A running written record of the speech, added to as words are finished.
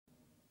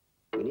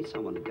We need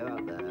someone to go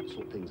out there,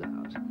 sort things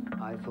out.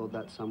 I thought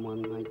that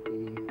someone might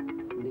be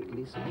Nick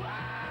Leeson.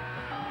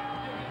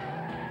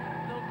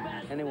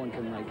 Anyone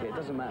can make it. It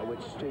doesn't matter which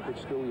stupid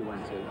school you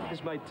went to.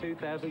 Just made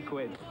 2,000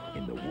 quid.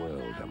 In the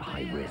world of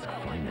high-risk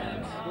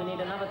finance, we need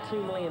another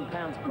 £2 million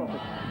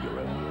profit. you're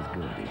only as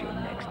good as your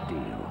next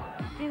deal.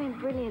 Doing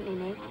brilliantly,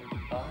 Nick.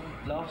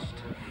 I lost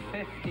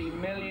 50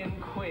 million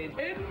quid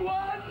in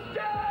one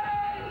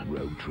day!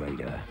 Road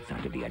Trader,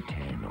 Saturday at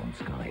 10 on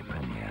Sky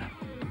Premiere.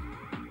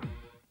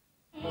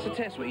 So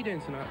Tess, what are you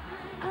doing tonight?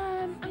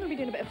 I'm going to be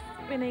doing a bit of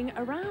spinning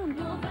around.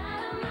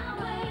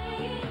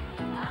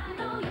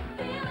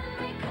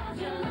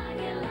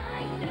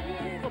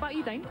 What about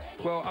you, Dane?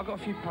 Well, I've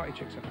got a few party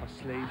tricks up my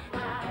sleeve.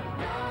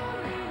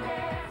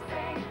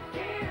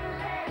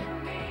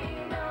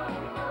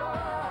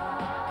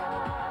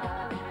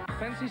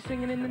 Fancy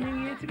singing in the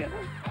new year together?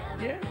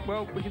 Yeah?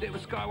 Well, we could do it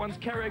with Sky One's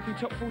Karaoke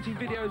Top 40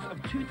 videos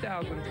of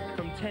 2000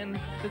 from 10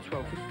 to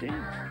 12:15.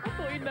 I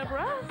thought you'd never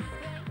ask.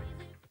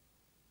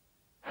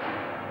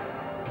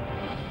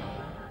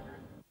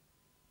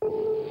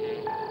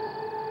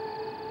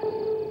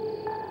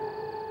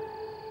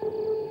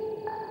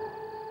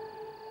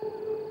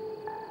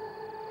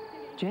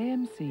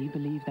 JMC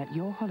believe that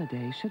your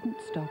holiday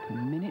shouldn't stop a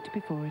minute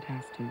before it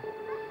has to.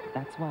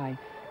 That's why,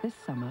 this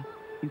summer,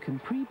 you can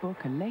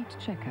pre-book a late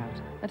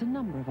checkout at a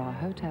number of our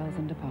hotels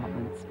and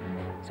apartments,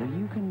 so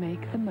you can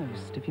make the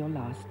most of your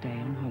last day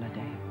on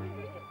holiday.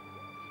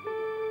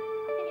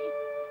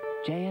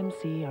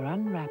 JMC are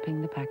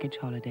unwrapping the package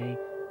holiday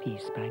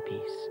piece by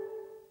piece.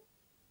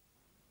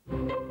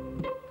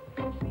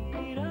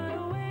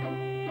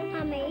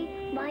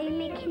 Mummy, why are you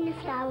making the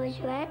flowers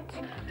red?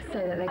 So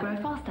that they grow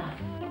faster.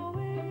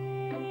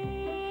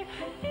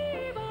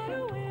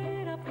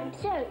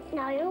 So,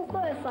 now you'll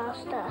grow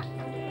faster.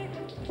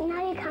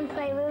 Now you can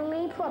play with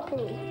me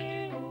properly.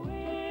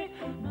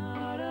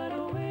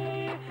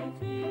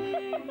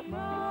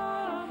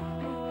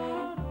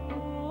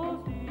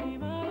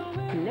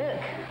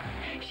 Look,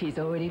 she's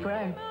already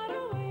grown.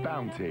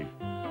 Bounty,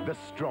 the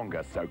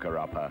stronger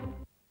soaker-upper.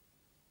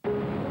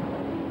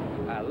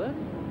 Alan?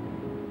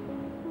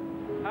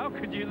 How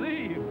could you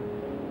leave?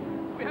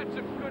 We had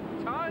some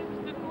good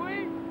times, didn't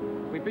we?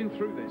 We've been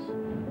through this.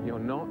 You're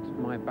not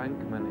my bank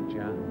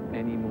manager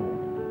anymore.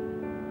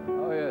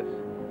 Oh, yes.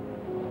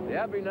 The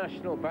Abbey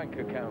National bank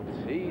account.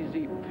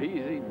 Easy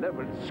peasy,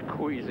 lemon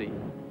squeezy.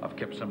 I've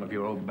kept some of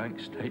your old bank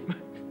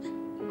statements.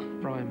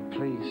 Brian,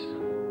 please.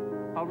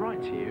 I'll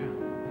write to you.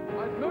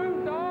 I've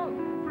moved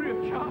on, free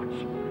of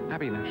charge.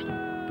 Abbey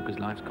National, because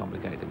life's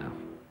complicated enough.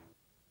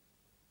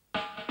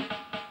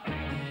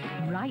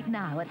 Right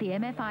now at the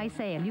MFI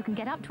sale, you can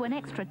get up to an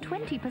extra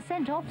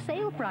 20% off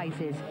sale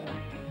prices.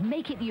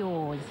 Make it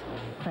yours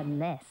for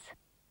less.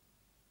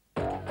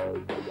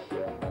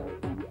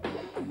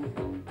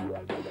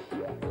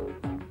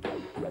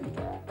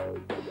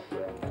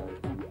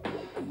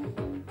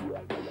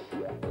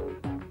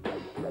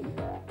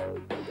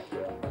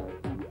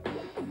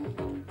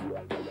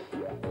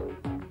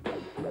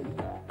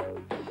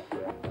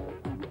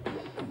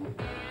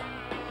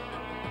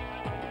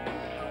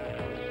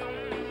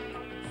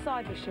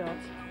 Cybershot,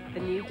 the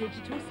new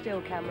digital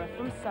still camera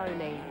from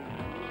Sony.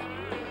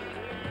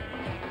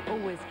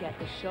 Always get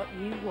the shot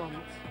you want.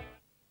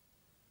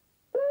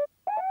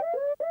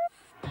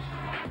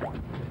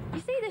 You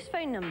see this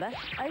phone number,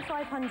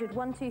 0500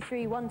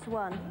 123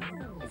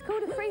 121? It's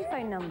called a free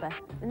phone number,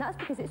 and that's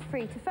because it's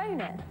free to phone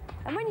it.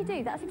 And when you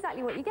do, that's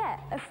exactly what you get,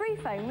 a free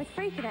phone with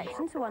free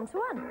connection to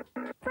one-to-one.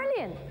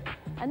 Brilliant!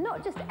 And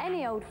not just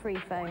any old free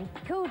phone.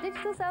 Call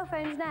Digital Cell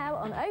Phones now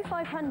on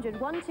 0500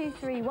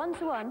 123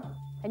 121,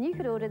 and you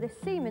could order the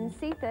Siemens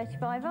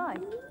C35i.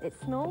 It's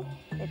small,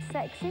 it's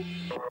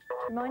sexy.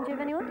 Remind you of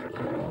anyone?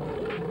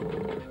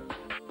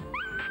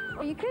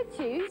 Or you could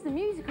choose the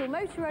musical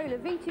Motorola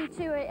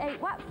V2288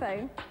 WAP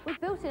phone with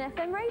built-in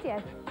FM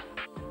radio.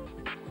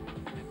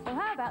 Or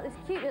how about this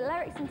cute little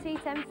Ericsson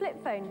T10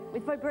 flip phone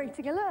with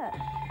vibrating alert?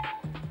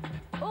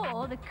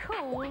 Or the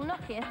cool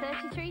Nokia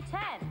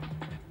 3310.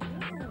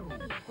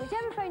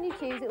 Whichever phone you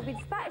choose, it will be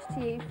dispatched to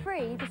you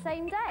free the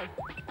same day.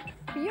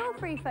 For your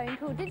free phone,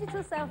 call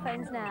Digital Cell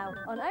Phones now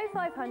on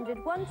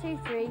 0500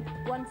 123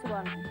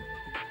 121.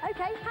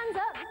 OK, hands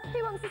up.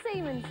 Who wants the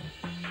Siemens?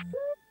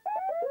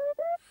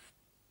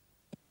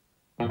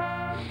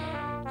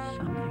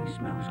 Something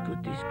smells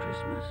good this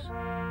Christmas.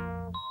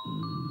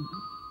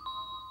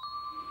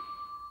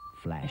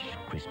 Flash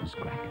Christmas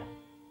cracker.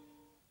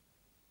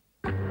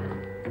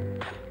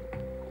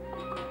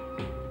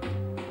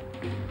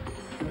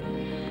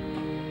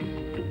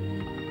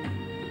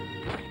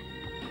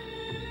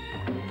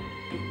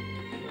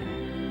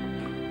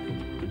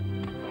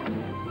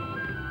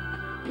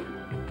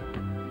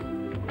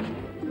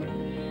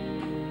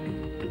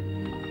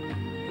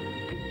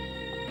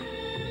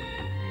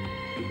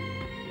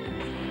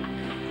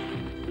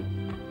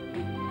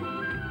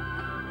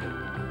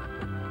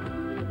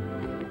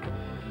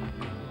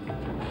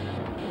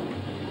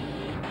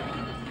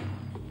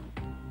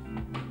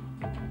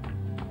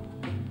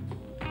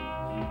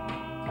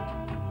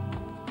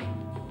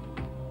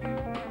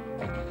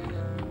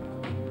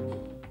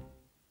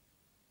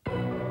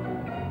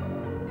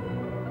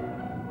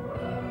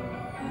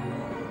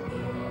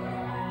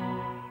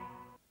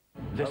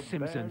 The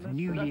Simpsons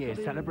New Year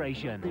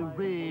celebration. The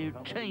rare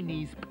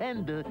Chinese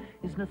panda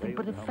is nothing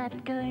but a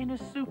fat guy in a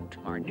suit.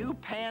 Our new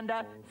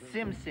panda,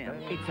 Sim Sim.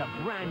 It's a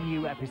brand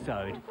new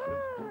episode.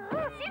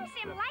 Sim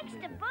Sim likes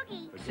to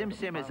boogie. Sim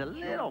Sim is a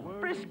little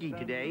frisky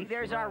today.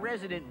 There's our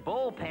resident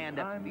bull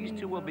panda. These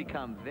two will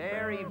become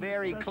very,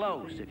 very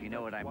close, if you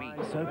know what I mean.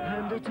 So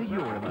pander to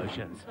your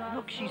emotions.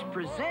 Look, she's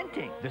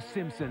presenting. The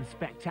Simpsons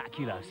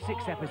Spectacular,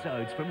 6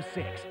 episodes from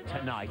 6,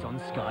 tonight on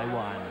Sky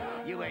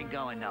One. You ain't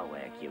going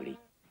nowhere, cutie.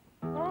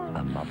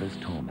 A mother's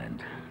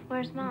torment.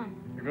 Where's Mom?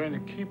 You're going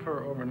to keep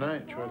her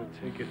overnight, try to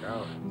take it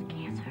out. It's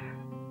cancer.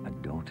 A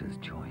daughter's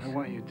choice. I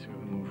want you to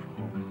move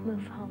home.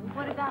 Move home.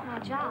 What about my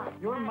job?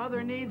 Your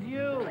mother needs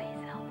you.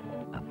 Please help.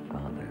 A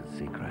father's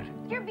secret.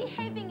 You're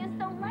behaving as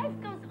though life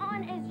goes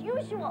on as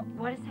usual.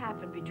 What has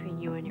happened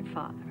between you and your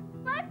father?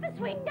 Life as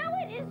we know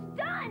it is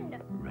done.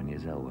 Renée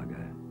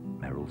Zellweger,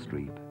 Meryl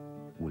Streep,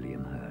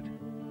 William Hurt.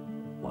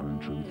 One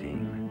True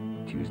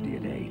Thing. Tuesday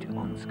at 8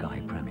 on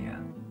Sky Premiere.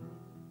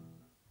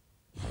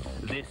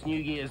 This New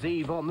Year's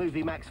Eve on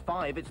MovieMax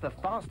 5, it's the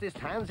fastest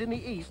hands in the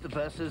East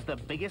versus the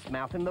biggest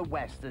mouth in the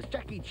West, as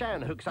Jackie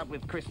Chan hooks up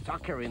with Chris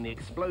Tucker in the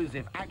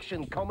explosive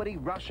action comedy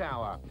Rush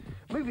Hour.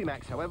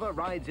 MovieMax, however,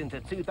 rides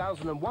into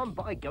 2001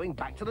 by going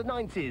back to the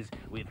 90s,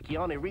 with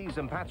Keanu Reeves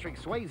and Patrick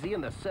Swayze in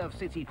the Surf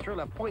City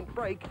thriller Point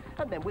Break,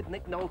 and then with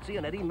Nick Nolte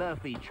and Eddie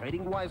Murphy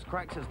trading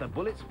wisecracks as the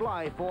bullets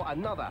fly for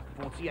another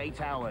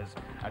 48 hours.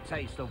 A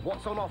taste of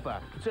what's on offer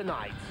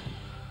tonight.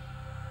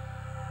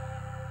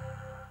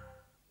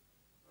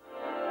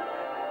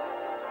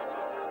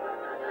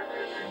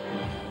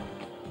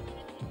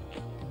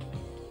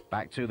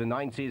 Back to the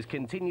 90s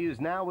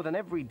continues now with an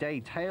everyday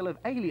tale of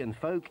alien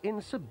folk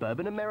in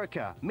suburban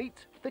America.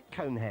 Meet the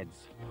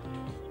Coneheads.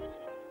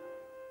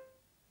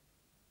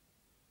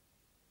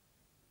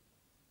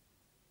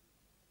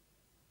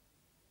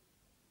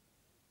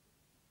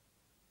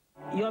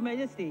 Your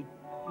Majesty,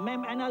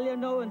 Mem and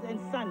Leonowens and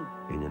son.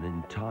 In an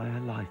entire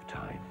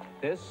lifetime,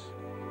 This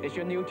is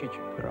your new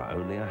teacher. there are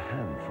only a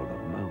handful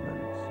of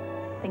moments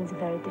Things are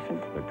very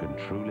different. that can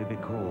truly be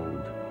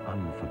called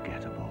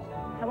unforgettable.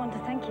 I want to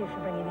thank you for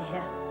bringing me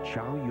here.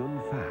 Chow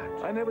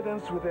Yun-fat I never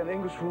danced with an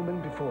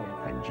Englishwoman before.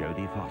 and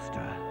Jodie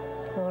Foster.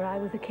 Or I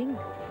was a king.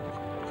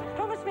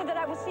 Promise me that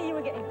I will see you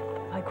again.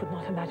 I could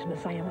not imagine a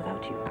Siam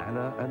without you.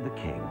 Anna and the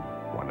King,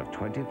 one of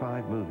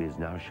 25 movies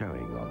now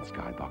showing on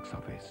Sky Box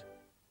Office.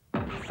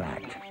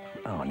 Fact.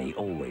 Arnie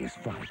always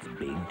fights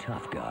big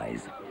tough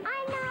guys.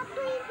 I'm not a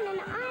policeman,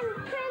 I'm a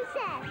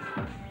princess.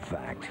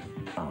 Fact.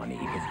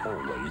 Arnie is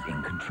always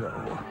in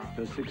control.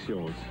 They're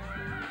 6-year-olds.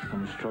 How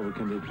much trouble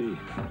can they be?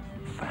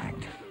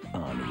 Fact.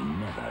 Arnie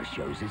never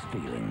shows his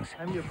feelings.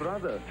 I'm your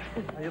brother.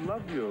 I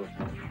love you.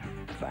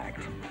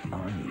 Fact.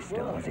 Arnie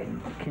stars in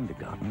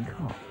Kindergarten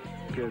Cop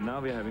Good, now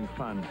we're having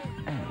fun.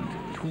 and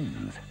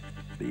Twins.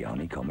 The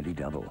Arnie comedy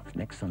double,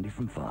 next Sunday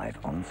from 5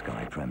 on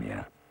Sky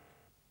Premiere.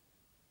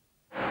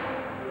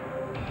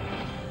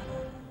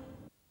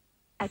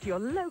 At your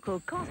local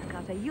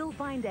Costcutter, you'll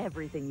find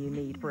everything you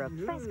need for a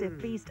festive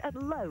feast at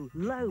low,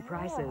 low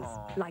prices.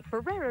 Like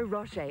Ferrero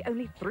Rocher,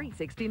 only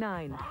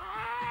 $3.69.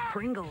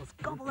 Pringles,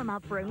 gobble them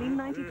up for only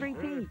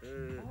 93p.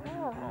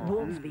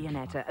 Wolves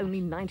Viennetta, only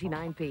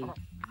 99p.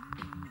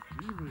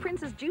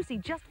 Princess Juicy,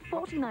 just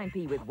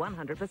 49p with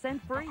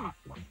 100% free.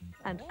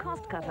 And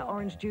Costcutter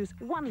orange juice,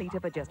 1 litre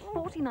for just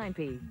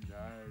 49p.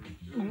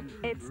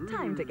 It's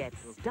time to get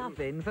stuff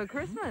in for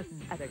Christmas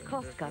at a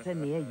Costcutter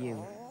near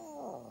you.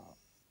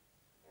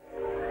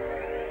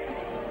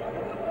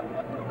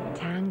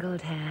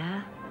 Tangled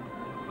hair.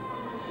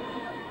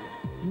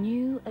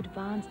 New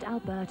Advanced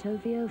Alberto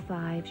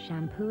VO5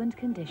 shampoo and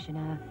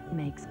conditioner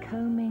makes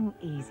combing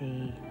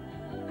easy.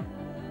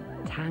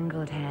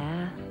 Tangled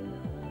hair.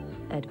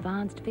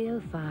 Advanced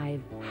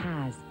VO5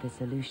 has the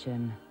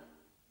solution.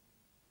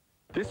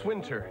 This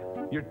winter,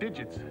 your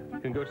digits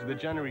can go to the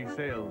January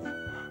sales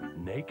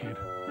naked.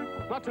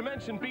 Not to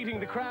mention beating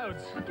the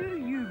crowds. Do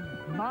you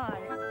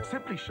mind?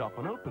 Simply shop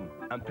on Open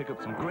and pick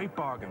up some great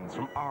bargains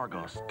from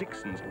Argos,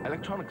 Dixon's,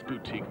 Electronics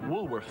Boutique,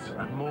 Woolworths,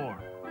 and more.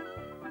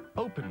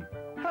 Open.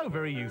 How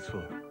very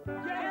useful.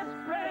 Just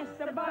press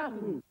the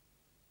button.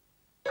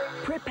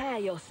 Prepare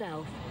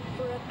yourself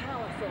for a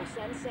powerful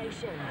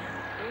sensation.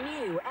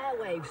 New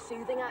Airwaves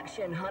Soothing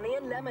Action Honey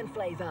and Lemon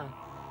flavor.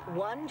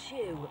 One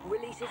chew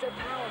releases a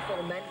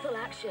powerful menthol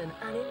action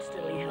and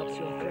instantly helps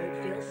your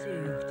throat feel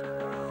soothed.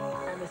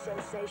 And the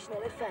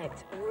sensational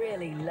effect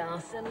really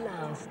lasts and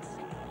lasts.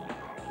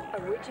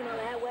 Original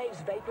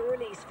Airwaves vapor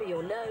release for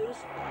your nose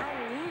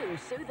and new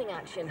Soothing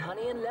Action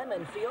Honey and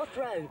Lemon for your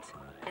throat.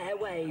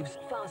 Airwaves,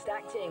 fast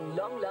acting,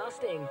 long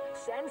lasting,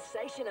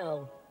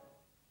 sensational.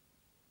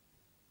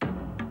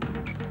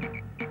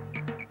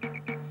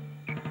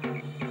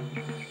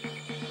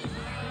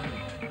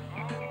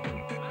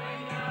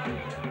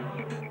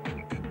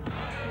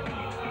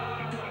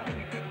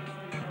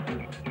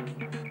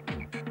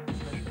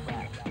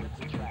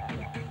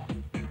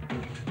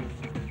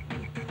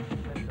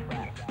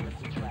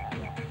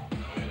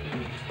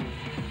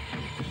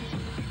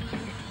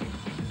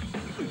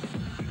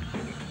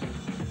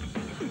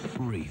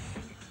 Reef.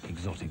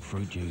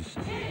 fruit juice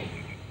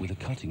with a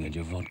cutting edge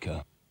of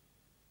vodka.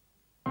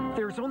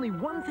 There's only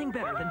one thing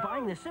better than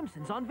buying The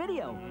Simpsons on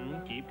video.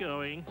 Keep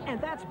going. And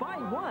that's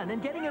buying one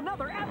and getting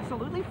another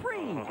absolutely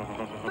free.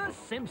 The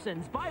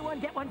Simpsons buy one,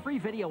 get one free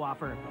video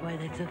offer. Why,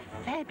 that's a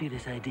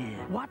fabulous idea.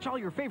 Watch all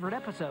your favorite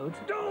episodes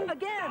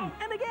again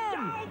and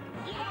again.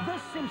 The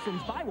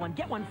Simpsons buy one,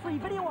 get one free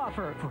video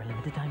offer for a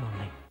limited time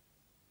only.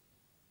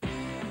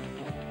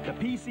 The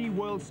PC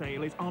World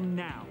Sale is on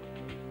now.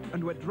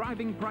 And we're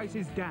driving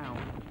prices down,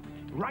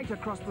 right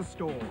across the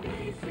store.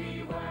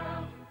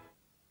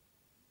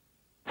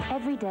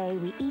 Every day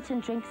we eat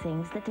and drink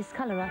things that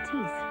discolor our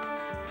teeth.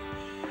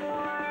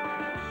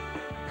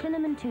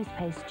 Clinomyn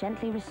toothpaste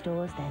gently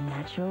restores their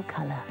natural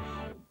color.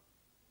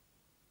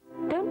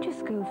 Don't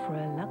just go for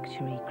a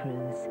luxury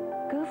cruise.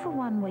 Go for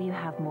one where you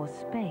have more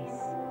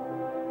space.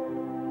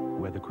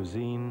 Where the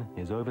cuisine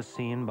is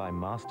overseen by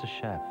Master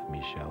Chef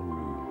Michel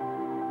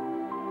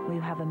Roux. Where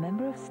you have a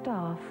member of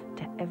staff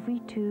to every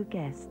 2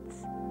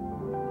 guests.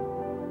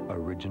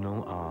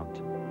 Original art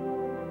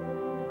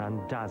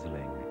and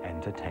dazzling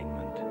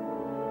entertainment.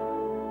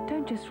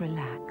 Don't just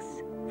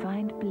relax.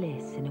 Find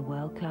bliss in a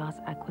world-class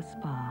aqua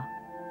spa.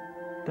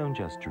 Don't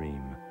just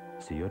dream.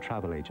 See your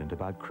travel agent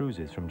about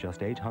cruises from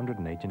just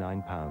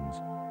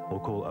 £889 or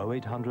call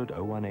 0800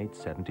 018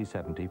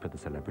 7070 for the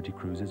Celebrity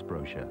Cruises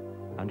brochure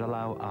and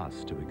allow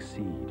us to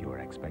exceed your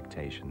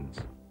expectations.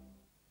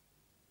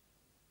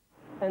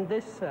 And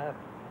this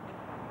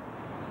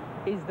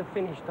is the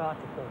finished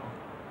article.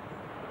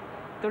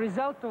 The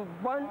result of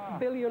 £1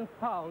 billion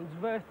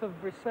worth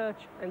of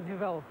research and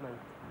development.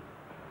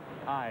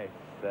 I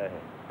say,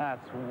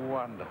 that's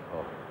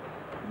wonderful.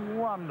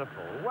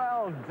 Wonderful.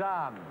 Well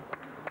done.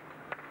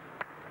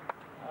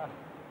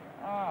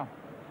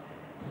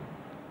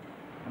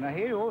 And I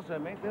hear you also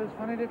make those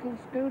funny little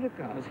Skoda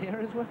cars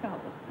here as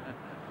well.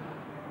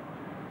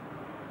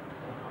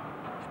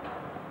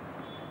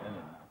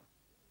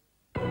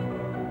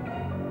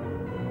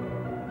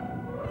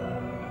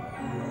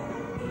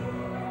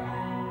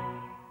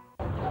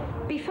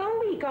 Before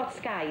we got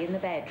Sky in the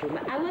bedroom,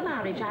 our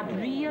marriage had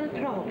real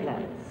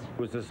problems.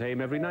 It was the same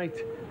every night.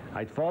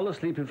 I'd fall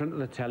asleep in front of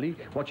the telly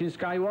watching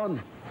Sky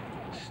One.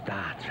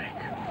 Star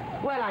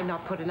Trek. Well, I'm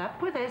not putting up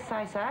with this,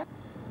 I said.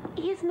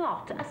 He's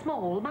not a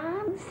small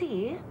man,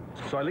 see?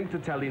 So I linked the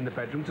telly in the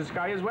bedroom to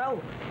Sky as well.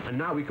 And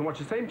now we can watch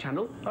the same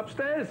channel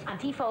upstairs. And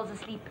he falls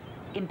asleep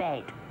in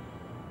bed.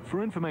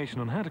 For information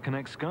on how to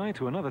connect Sky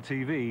to another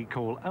TV,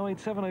 call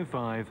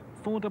 08705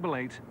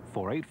 488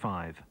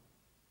 485.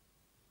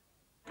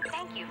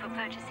 Thank you for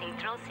purchasing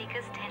Thrill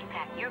Seekers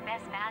 10-pack, your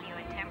best value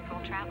in temporal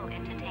travel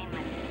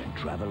entertainment.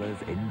 Travelers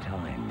in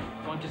time.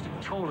 I'm just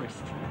a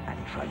tourist. And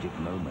tragic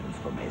moments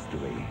from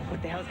history.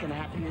 What the hell's gonna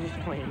happen in this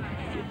plane?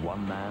 Give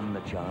one man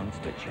the chance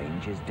to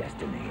change his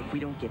destiny. If we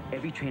don't get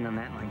every train on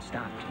that line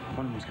stopped,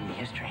 one of them's gonna be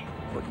history.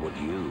 But would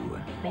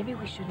you? Maybe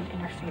we shouldn't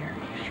interfere.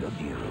 Should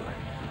you?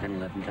 Then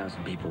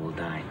 11,000 people will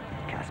die.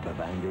 Casper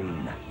Van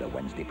Dien, the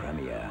Wednesday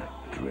premiere.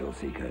 Thrill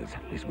Seekers,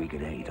 this week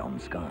at 8 on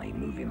Sky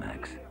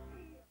MovieMax.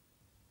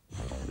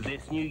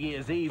 This New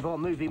Year's Eve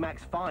on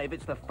MovieMax 5,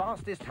 it's the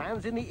fastest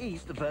hands in the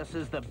East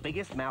versus the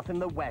biggest mouth in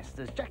the West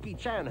as Jackie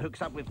Chan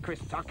hooks up with Chris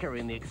Tucker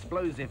in the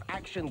explosive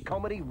action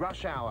comedy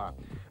Rush Hour.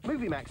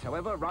 MovieMax,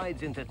 however,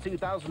 rides into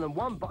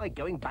 2001 by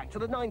going back to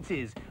the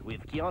 90s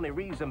with Keanu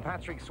Reeves and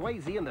Patrick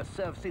Swayze in the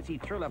Surf City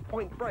thriller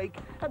Point Break,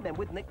 and then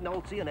with Nick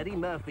Nolte and Eddie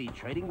Murphy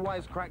trading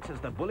wisecracks as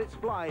the bullets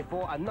fly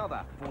for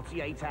another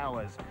 48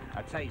 hours.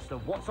 A taste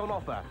of what's on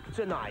offer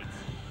tonight.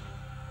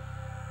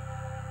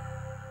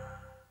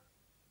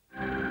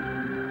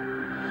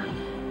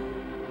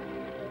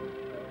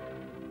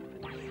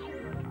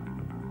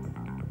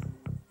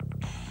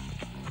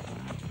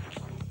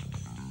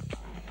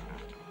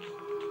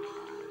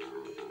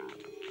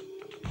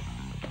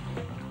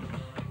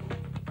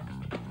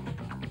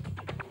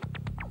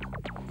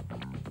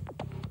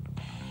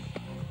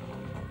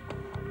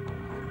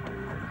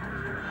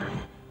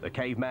 The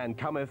caveman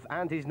cometh,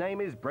 and his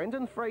name is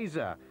Brendan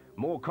Fraser.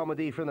 More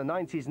comedy from the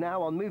 90s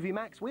now on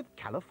MovieMax with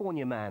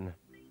California Man.